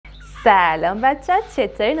سلام بچه ها،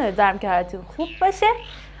 چطورین؟ امیدوارم که حالتون خوب باشه.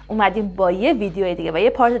 اومدیم با یه ویدیو دیگه و یه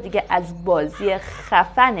پارت دیگه از بازی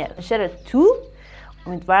خفن شر تو.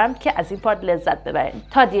 امیدوارم که از این پارت لذت ببرین.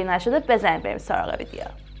 تا دیر نشده بزنیم بریم سراغ ویدیو.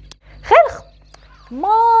 خیلی خوب،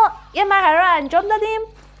 ما یه مرحله رو انجام دادیم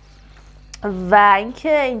و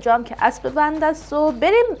اینکه اینجا هم که اسب بند است و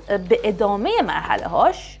بریم به ادامه مرحله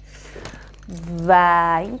هاش. و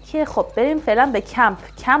اینکه خب بریم فعلا به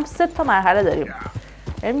کمپ 3 تا مرحله داریم.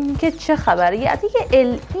 بریم که چه خبره. یه دیگه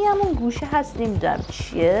المی همون گوشه هست، نمیدونم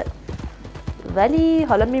چیه، ولی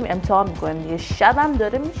حالا میریم امتحان میکنیم دیگه. شبم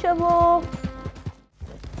داره میشه و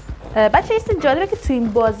بچه چیز جالبه که تو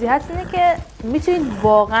این بازی هست اینه که میتونید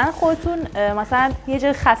واقعا خودتون مثلا یه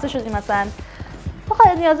جای خسته شدید، مثلا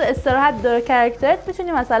بخواد نیاز استراحت داره کرکترت،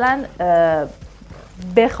 میتونی مثلا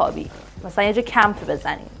بخوابی، مثلا یه جای کمپ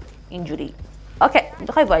بزنی اینجوری. اوکی،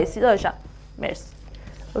 میخوای وایسی داشتم. مرسی.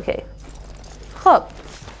 اوکی خب،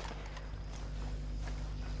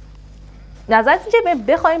 نظرتون چیه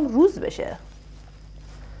بخوایم روز بشه؟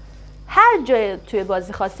 هر جای توی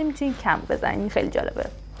بازی خواستیم میتونیم کمپ بزنیم. این خیلی جالبه.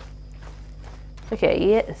 اوکی،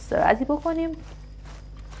 یه استراحتی بکنیم.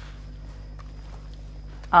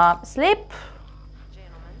 sleep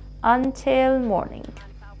until morning.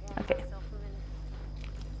 اوکی.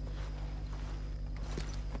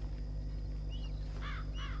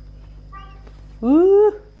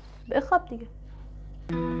 بخواب دیگه.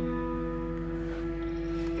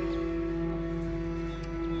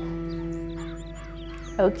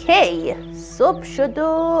 اوکی، صبح شد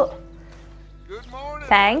و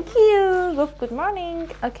thank you گفت good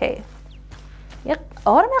morning. اوکی، یه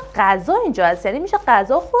غذا اینجا هست، یعنی میشه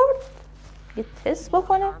غذا خورد. یه تست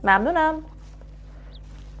بکنه. ممنونم.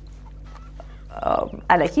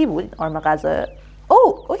 الکی بود آرم غذا.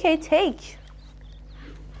 اوکی تیک.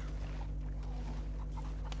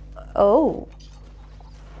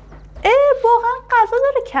 واقعا غذا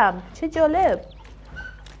داره کمپ، چه جالب.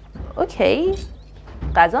 اوکی،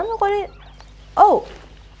 غذا میخوری؟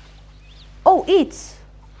 ایت.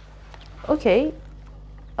 اوکی،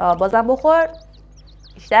 بازم بخور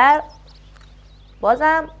بیشتر.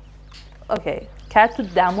 بازم. اوکی، کرد تو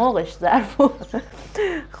دماغش ظرفو.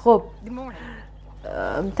 خب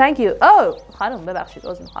thank you. خانم ببخشید،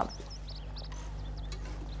 عذر میخوام.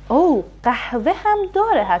 قهوه هم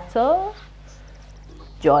داره حتی.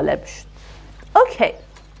 جالب شد. اوکی،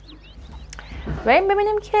 بریم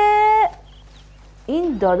ببینیم که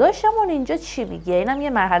این داداشمون اینجا چی میگه. اینم یه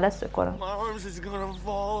مرحله است فکر کنم.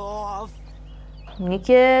 میگه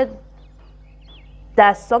که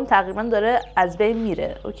دستام تقریبا داره از بین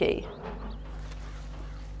میره. اوکی.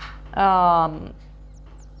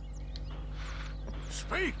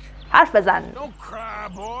 حرف بزن.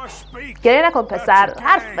 گریه نکن پسر،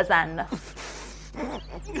 حرف بزن.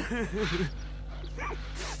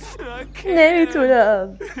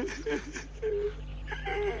 نمیتونم.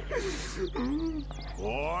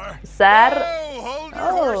 سر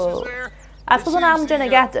از خودتون همونجا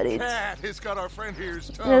نگه دارید.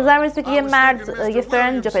 نظر میرسه که یه مرد یه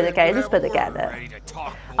فرند اینجا پیدا کرده، دوست پیدا کرده.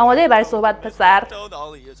 آماده برای صحبت پسر؟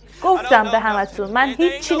 گفتم به همتون من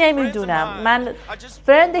هیچی نمیدونم. من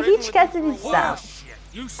فرند هیچ کسی نیستم.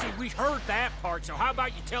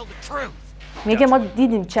 میگه ما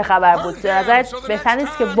دیدیم چه خبر بود. به نظرت بهتر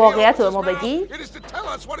نیست که واقعیت رو به ما بگی؟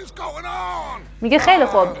 میگه خیلی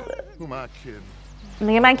خوب.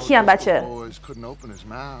 میگه من کیم بچه؟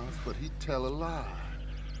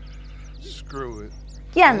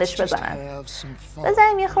 گندش بزنن.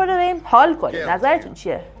 بزنیم یه خورده بریم حال کنیم. نظرتون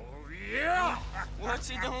چیه؟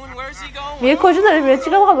 میگه کجا داره میره؟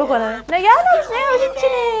 چیکار میخواد بکنه؟ نگه داشت. چی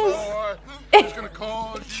نیست.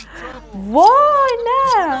 وای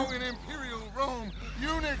نه.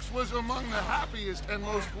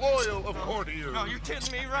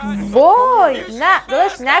 وای نه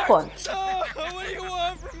داداش نکن.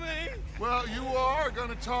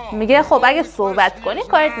 میگه خب اگه صحبت کنی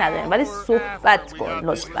کاریت نداریم، ولی صحبت کن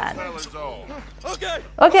لطفاً.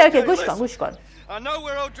 اوکی گوش کن.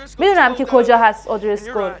 میدونم که کجا هست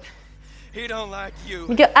اودریسکول.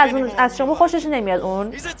 میگه از شما خوشش نمیاد.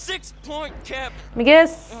 اون میگه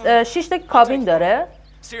 6 تا کابین داره.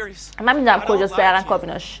 من میدونم کجاست دقیقاً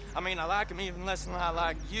کابیناش.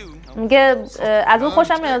 میگه از اون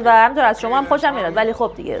خوشم میاد و همینطور از شما هم خوشم میاد، ولی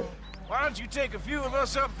خب دیگه.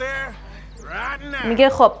 میگه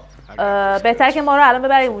خب بهتر که ما رو الان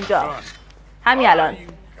ببریم اونجا، همین الان.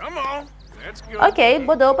 اوکی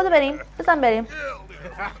بدو بریم. بزن بریم.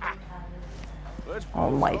 او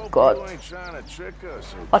مای گاد،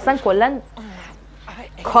 اصلا کلا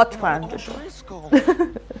کات کنن جاشو.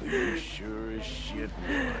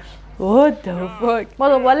 What the fuck. ما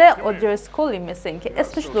دنبال اودرسکولی مثل این که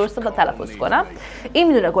اسمش درسته با تلفظ کنم. این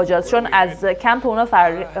میدونه کجاست چون از کمپ اونا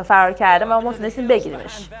فرار کرده و ما تونستیم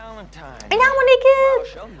بگیریمش. این همونه که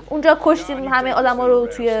اونجا کشتیم همه آدما رو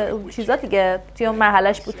توی چیزا دیگه، توی اون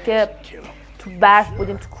مرحلهش بود که تو برف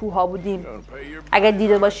بودیم، تو کوه ها بودیم. اگر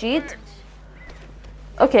دیده باشید.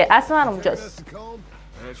 اوکی، اسم من اونجاست.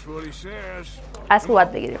 اسم رو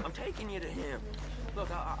باید بگیریم.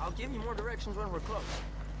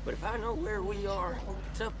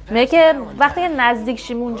 میگه که وقتی نزدیک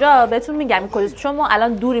شیم اونجا بهتون میگم کجاست، چون ما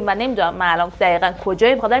الان دوریم و نمیدونم من الان دقیقاً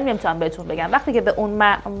کجاییم، بخاطر نمیتونم بهتون بگم. وقتی که به اون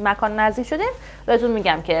مکان نزدیک شدیم بهتون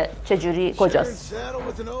میگم که چجوری کجاست.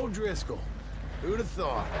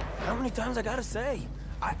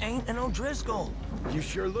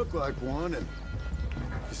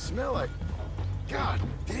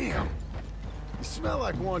 You smell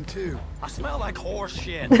like one too. I smell like horse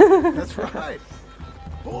shit. That's right.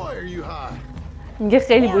 Boy, are you high. میگه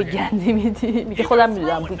خیلی بوی گندی میدی. میگه خودم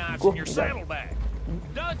میدونم گوه میدم.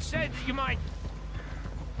 Doug said you might.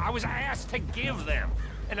 I was asked to give them,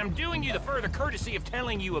 and I'm doing you the further courtesy of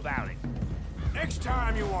telling you about it. Next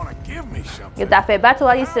time you want to give me something. یه دفعه بعد تو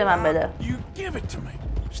باید من بده. You give it to me.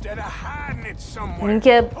 Instead of hiding it somewhere. این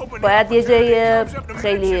که باید یه جای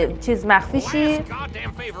خیلی چیز مخفی شی.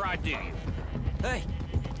 Hey,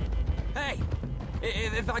 hey,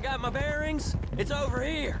 if I got my bearings, it's over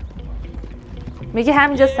here. میگه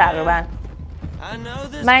همینجا تقریبا.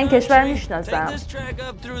 من این کشور میشناسم.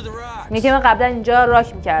 میگه من قبلا اینجا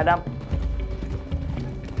راک میکردم.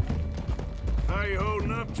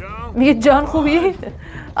 میگه جان خوبی؟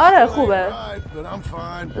 آره خوبه.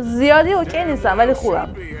 زیادی اوکی نیستم ولی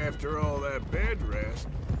خوبم.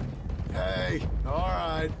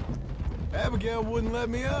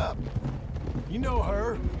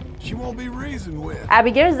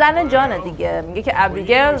 ابیگیل زن جانه دیگه. میگه که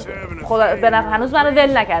ابیگیل هنوز منو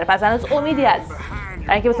ول نکرده، پس هنوز امیدی هست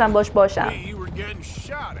برای اینکه مثلا باش باشم.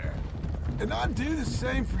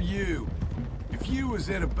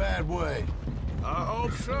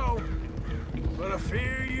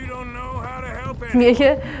 میگه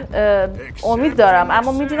که امید دارم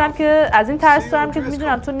اما میدونم که از این ترس دارم که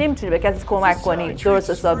میدونم تو نمیتونی به کسی کمک کنی درست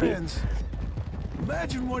حسابی.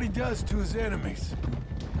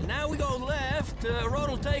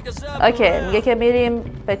 اوکی، میگه که میریم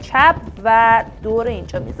به چپ و دور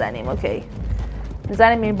اینجا میزنیم. اوکی،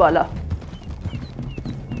 میزنیم میریم بالا.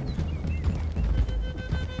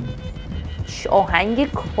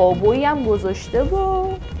 آهنگ کابویی هم گذاشته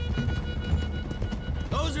بود.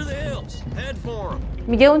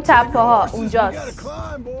 میگه اون تپه ها اونجاست.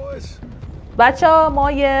 بچه ها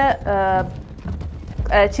ما یه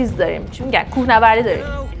چیز داریم، چی میگن، کوهنوردی داریم.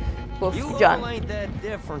 گفت جان.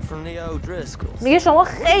 میگه شما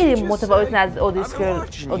خیلی متفاوتین از اودیسکرول.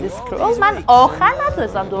 من آخر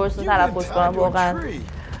نتونستم درست تلفظ کنم واقعا.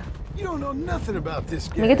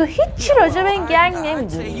 میگه تو هیچی راجع به این گنگ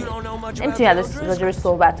نمیدونی، نمیتونی ازش راجع بهش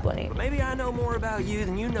صحبت کنی.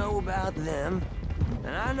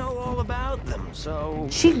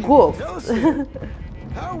 چی گفت؟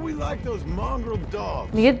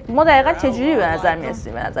 میگه ما دقیقا چجوری به نظر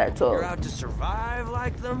میرسیم به نظر تو؟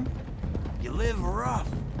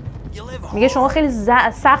 میگه شما خیلی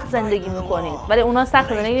سخت زندگی میکنید ولی اونا سخت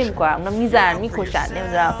زندگی نمیکنن، اونا میزنن میکشن،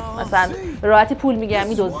 نمیدونم مثلا به راحتی پول میگیرن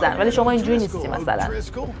میدزدن، ولی شما اینجوری نیستی. مثلا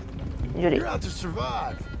اینجوری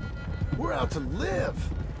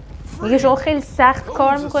میگه شما خیلی سخت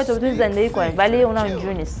کار میکنید تا بتونید زندگی کنید ولی اونا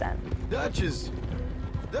اینجوری نیستن.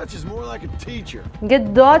 میگه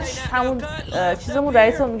داچ همون چیزمون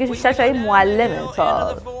رئیس میگه بیشتر شاید معلمه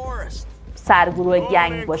تا سرگروه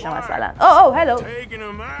گنگ باشه مثلا. اوه هلو.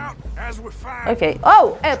 اوکی.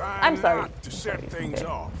 اوه I'm sorry.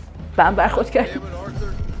 من برخورد کردم.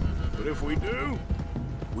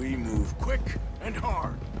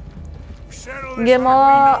 میگه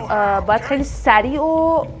ما باید خیلی سریع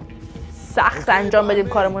و سخت انجام بدیم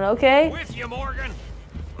کارمون. اوکی.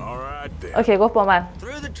 اوکی گفت با من.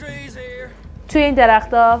 توی این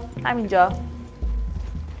درختا همینجا.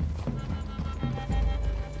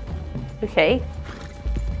 اوکی.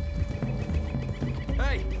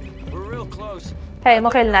 هی ما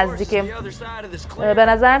خیلی نزدیکیم. به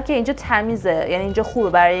نظرم که اینجا تمیزه، یعنی اینجا خوبه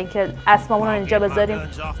برای اینکه اسممون رو اینجا بذاریم.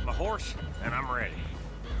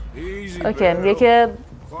 اوکی میگه که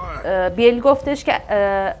بیل گفتش که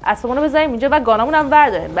اسممون رو بذاریم اینجا و گانامون هم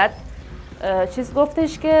برداریم. بعد چیز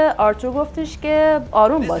گفتش که آرتور گفتش که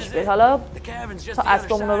آروم باش بیل، حالا تا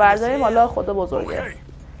اسممون رو برداریم حالا خدا بزرگه.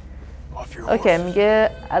 اوکی میگه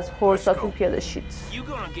از هورساتون پیاده شید.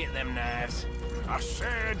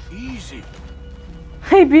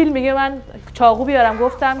 هی بیل میگه من چاقو بیارم،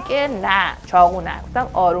 گفتم که نه چاقو نه، گفتم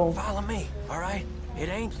آروم Follow me, all right? It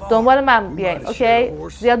ain't far. دنبال من بیاین. اوکی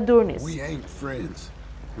زیاد دور نیست. We ain't friends.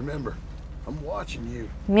 Remember, I'm watching you.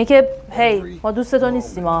 میگه که هی ما دوست تو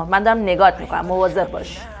نیستیم ها، من دارم نگات میکنم، مواظب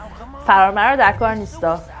باش. فرار مرا در کار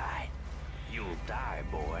نیستا. You'll die,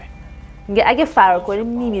 boy. میگه اگه فرار کنی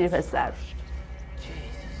میمیری پسر.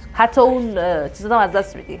 حتی اون چیزا هم از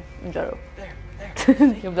دست میدی اونجا رو.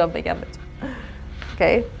 نمیدونم بگم بهتون.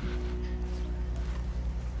 اوکی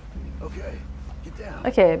Okay, get down.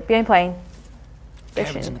 اوکی بیاین پایین. Cabins in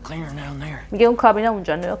بشین. the clearing down there. میگه اون کابینه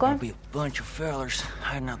اونجا نگاه کن. There'll be a bunch of fellers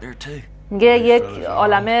hiding out there too. میگه یک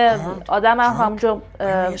عالمه آدم هم همونجا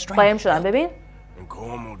قایم شدن. ببین And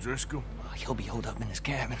Cornwall Driscoll? Oh, he'll be holed up in his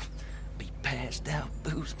cabin. Be passed out,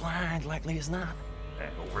 booze blind, likely as not. Hey,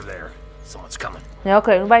 over there. Someone's coming. نگاه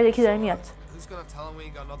کنین اون بر یکی داره میاد. Who's gonna tell him we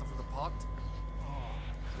ain't got nothing for the pot?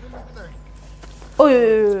 اوی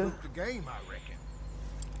The game, I reckon.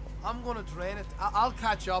 I'm gonna drain it. I'll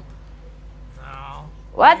catch up. No.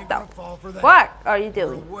 What ain't the gonna fall for that. fuck are you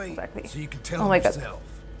doing? Wait, Exactly. so you can tell Oh my God. yourself.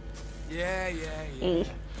 Yeah. E.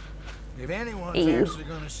 If anyone's Ew. actually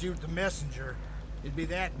gonna shoot the messenger, it'd be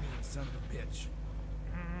that mean son of a bitch.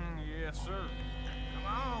 Yes, sir. Come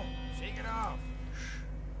on, shake it off.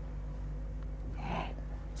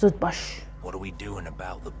 زود باش. What are we doing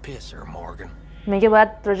about the pisser, Morgan? میگه باید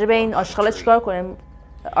راجع به این آشغاله چیکار کنیم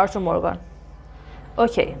آرتور مورگان.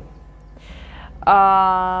 اوکی.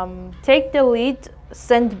 Take the lead,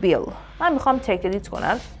 send Bill. من میخوام take the lead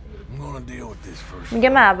کنم. I'm gonna deal with this first. میگه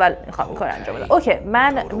من اول میخوام کار انجام بدم. اوکی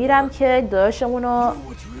من میرم که داداشمون رو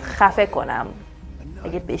خفه کنم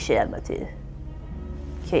اگه بشه البته.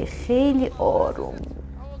 اوکی خیلی آروم.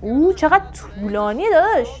 او چقدر طولانی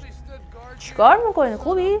داداش. چیکار میکنی؟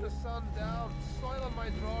 خوبی؟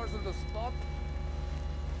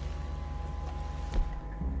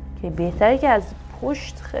 که بهتره که از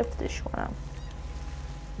پشت خفتش کنم.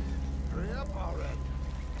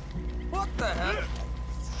 What the hell?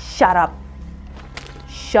 Shut up.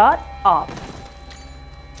 Shut up.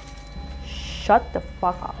 Shut the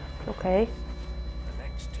fuck up. Okay. The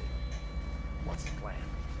next two. What's the plan?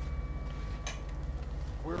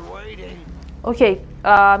 We're waiting. اوکی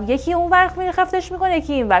یکی اون ور میره خفتش میکنه،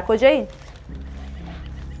 یکی این ور. کجایین؟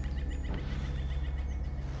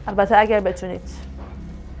 البته اگر بتونید.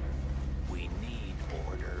 We need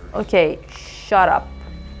order. اوکی shut up.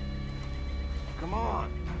 Come on.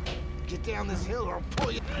 Get down this hill or I'll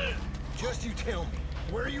pull you. Just you tell me.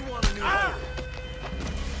 Where you want a new home?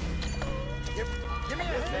 Give me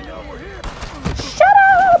a hand over here. Shut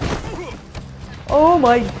up! Oh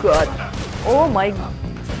my god. Oh my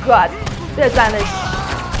god. بزنش.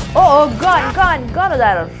 اوه گان رو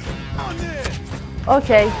درار.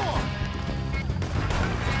 اوکی.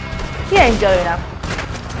 بیا اینجا ببینم.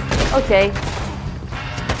 اوکی.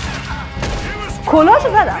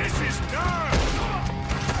 کلاهشو زدم.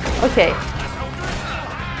 اوکی.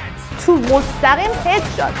 تو مستقیم هد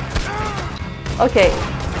شد. اوکی.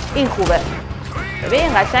 این خوبه.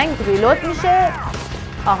 ببین قشنگ ریلود میشه.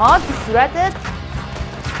 آها تو صورتت.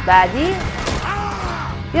 بعدی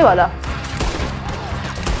بیا بالا.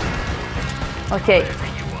 اوکی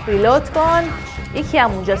ریلود کن. یکی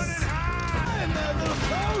هم اونجاست.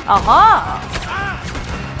 آها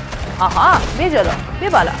بیا جلو بیا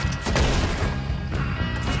بالا.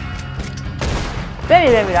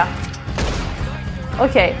 بمیرم.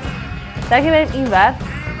 اوکی در که بریم این ور.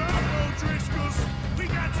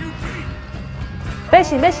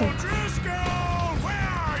 بشین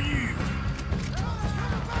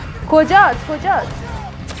کجاست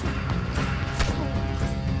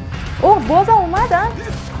اوه بازم اومدن.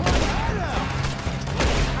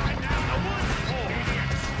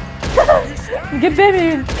 میگه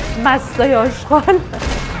ببین مستای آشغال.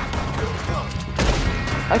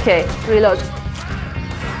 اوکی ریلود.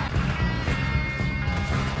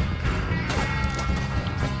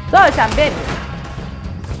 داشتم ببین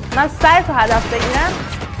من سر تو هدف بگیرم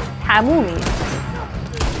تمومی.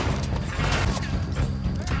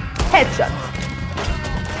 هدشات.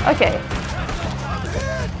 اوکی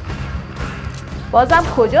بازم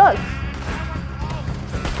کجاست؟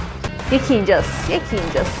 یکی اینجاست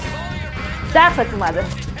درخت اومده.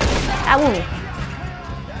 تمومی.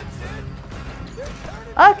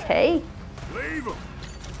 اوکی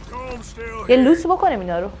یه لوس بکنیم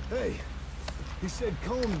اینا رو. Hey, he said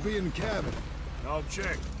Combs be in the cabin. I'll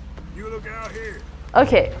check. You look out here.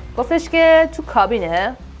 اوکی گفتش که تو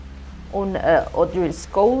کابینه اون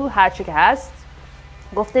اودریسکول هرچی که هست.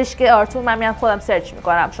 گفتش که آرتور من میام خودم سرچ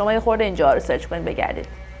میکنم، شما یه خورده اینجا رو سرچ کنید بگردید.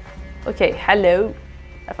 اوکی هلو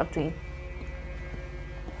رفتم تو این.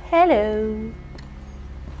 هلو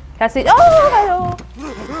کسی هلو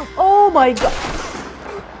او مای گاد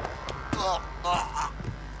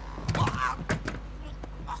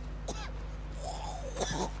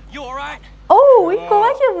این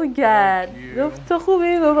کمکمون کرد گفت تو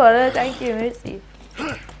خوبی؟ گفت آره تنکی مرسی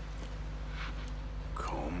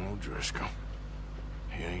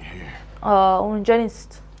اونجا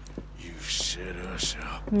نیست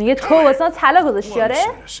میگه تو واسه طلا گذاشتی آره؟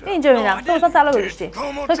 اینجا میبینم تو واسه طلا گذاشتی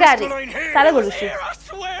تو کردی طلا گذاشتی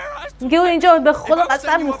میگه اون اینجا به خدا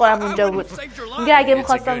قسم میخورم اونجا بود میگه اگه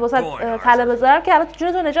میخواستم واسه طلا بذارم که الان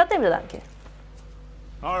جونتو نجات نمیدادم که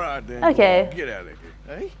اوکی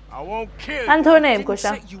من تو رو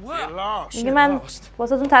نمیکشم میگه من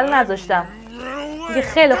واسه تون طلا نذاشتم میگه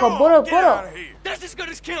خیلی خوب برو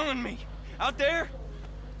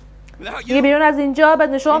میگه بیرون از اینجا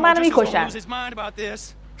بدون شما منو میکشن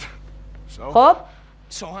خب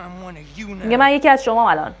میگه من یکی از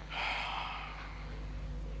شما الان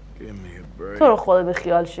تو رو خدا به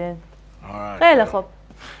خیال شین خیلی خوب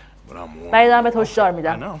ولی دارم بهت هشدار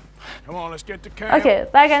میدم اوکی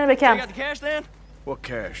برگردیم به کمپ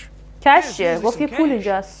کش چیه؟ گفت یه پول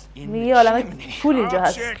اینجاست میگه یه عالمه پول اینجا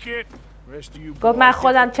هست گفت من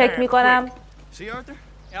خودم چک میکنم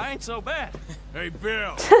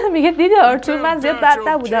میگه دیدی آرتور من زیاد بد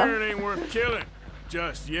نبودم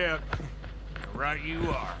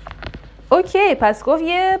اوکی پس گفت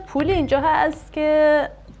یه پولی اینجا هست که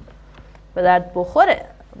به درد بخوره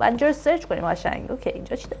و اینجا رو سرچ کنیم قشنگ اوکی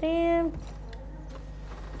اینجا چی داریم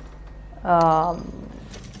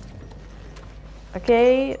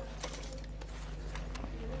اوکی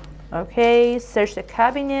search the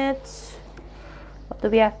cabinet what do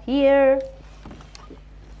we have here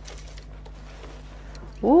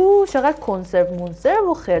چقدر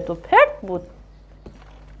کنسرو و خرت و پرت بود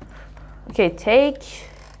اوکی تیک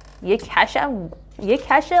یک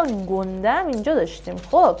کش گندم اینجا داشتیم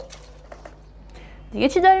خب دیگه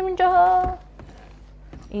چی داریم اینجا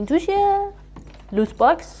این تو چیه لوت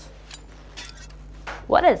باکس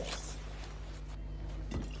what is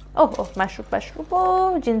اوه مشروب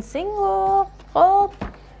و جنسینگ و خب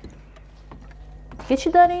دیگه چی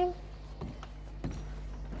داریم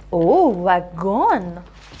و گان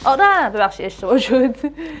نه ببخشید اشتباه شد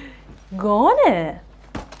گانه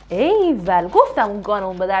ایول گفتم اون گان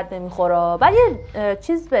اون به درد نمیخوره بعد یه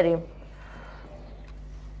چیز بریم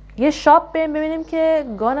یه شاپ بریم ببینیم که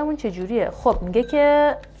گانمون چجوریه خب میگه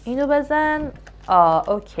که اینو بزن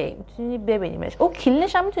اوکی میتونی ببینیمش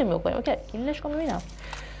کلینش هم میتونیم بکنیم اوکی کلینش کن ببینم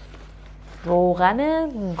روغن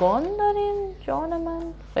گان داریم جان من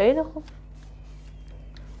خیلی خوب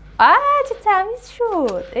چه تمیز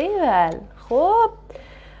شد ایول خب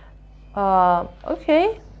اوکی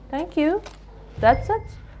thank you that's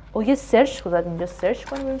it یه سرچ کنید اینجا سرچ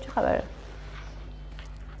کنیم ببینیم چه خبره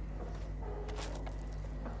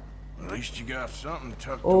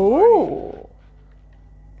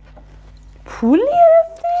پول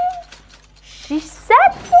گرفتیم 600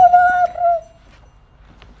 دلار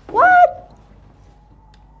what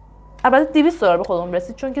البته 200 دلار به خودمون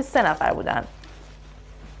رسید چون که 3 نفر بودن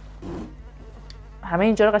همه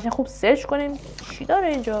اینجا رو قشنگ خوب سرچ کنیم چی داره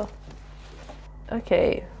اینجا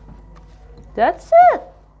اوکی that's it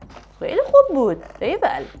خیلی خوب بود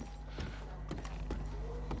ایول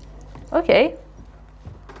اوکی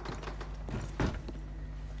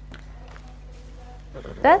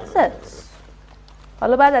that's it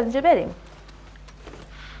حالا بعد از اینجا بریم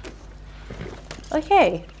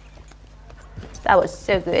اوکی that was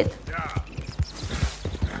so good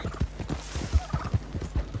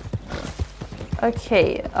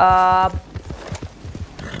okay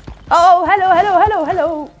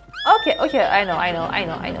hello okay I know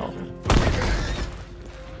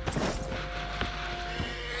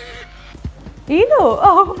اینو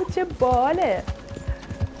چه باله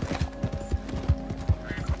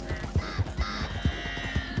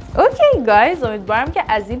اوکی گایز امیدوارم که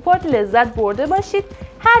از این پارت لذت برده باشید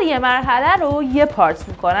هر یه مرحله رو یه پارت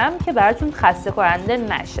میکنم که براتون خسته کننده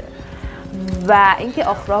نشه و اینکه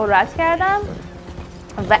آخرها رو رد کردم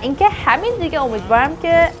و اینکه همین دیگه امیدوارم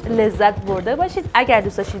که لذت برده باشید اگر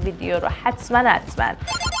دوست داشتید ویدیو رو حتما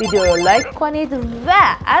ویدیو رو لایک کنید و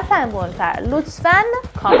از همه مهمتر لطفاً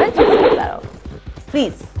کامنت بذارید برام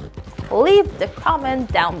please leave the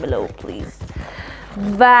comment down below please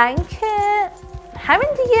و اینکه همین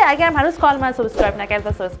دیگه اگر هنوز کانال من سابسکرایب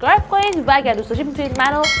نکردید سابسکرایب کنید و اگر دوست داشتید میتونید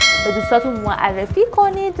منو به دوستاتون معرفی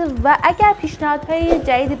کنید و اگر پیشنهادهای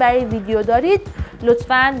جدیدی برای ویدیو دارید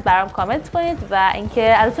لطفاً برام کامنت کنید و اینکه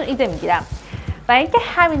ازتون ایده میگیرم و اینکه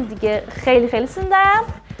همین دیگه خیلی سندرم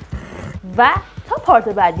و تا پارت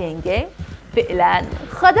بعدی این گیم فعلا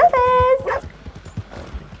خداحافظ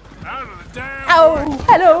damn Oh, right.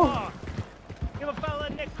 hello. Come on. Give a fella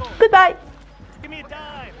a nickel. Goodbye. Give me a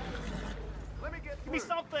dime. Give me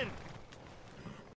something.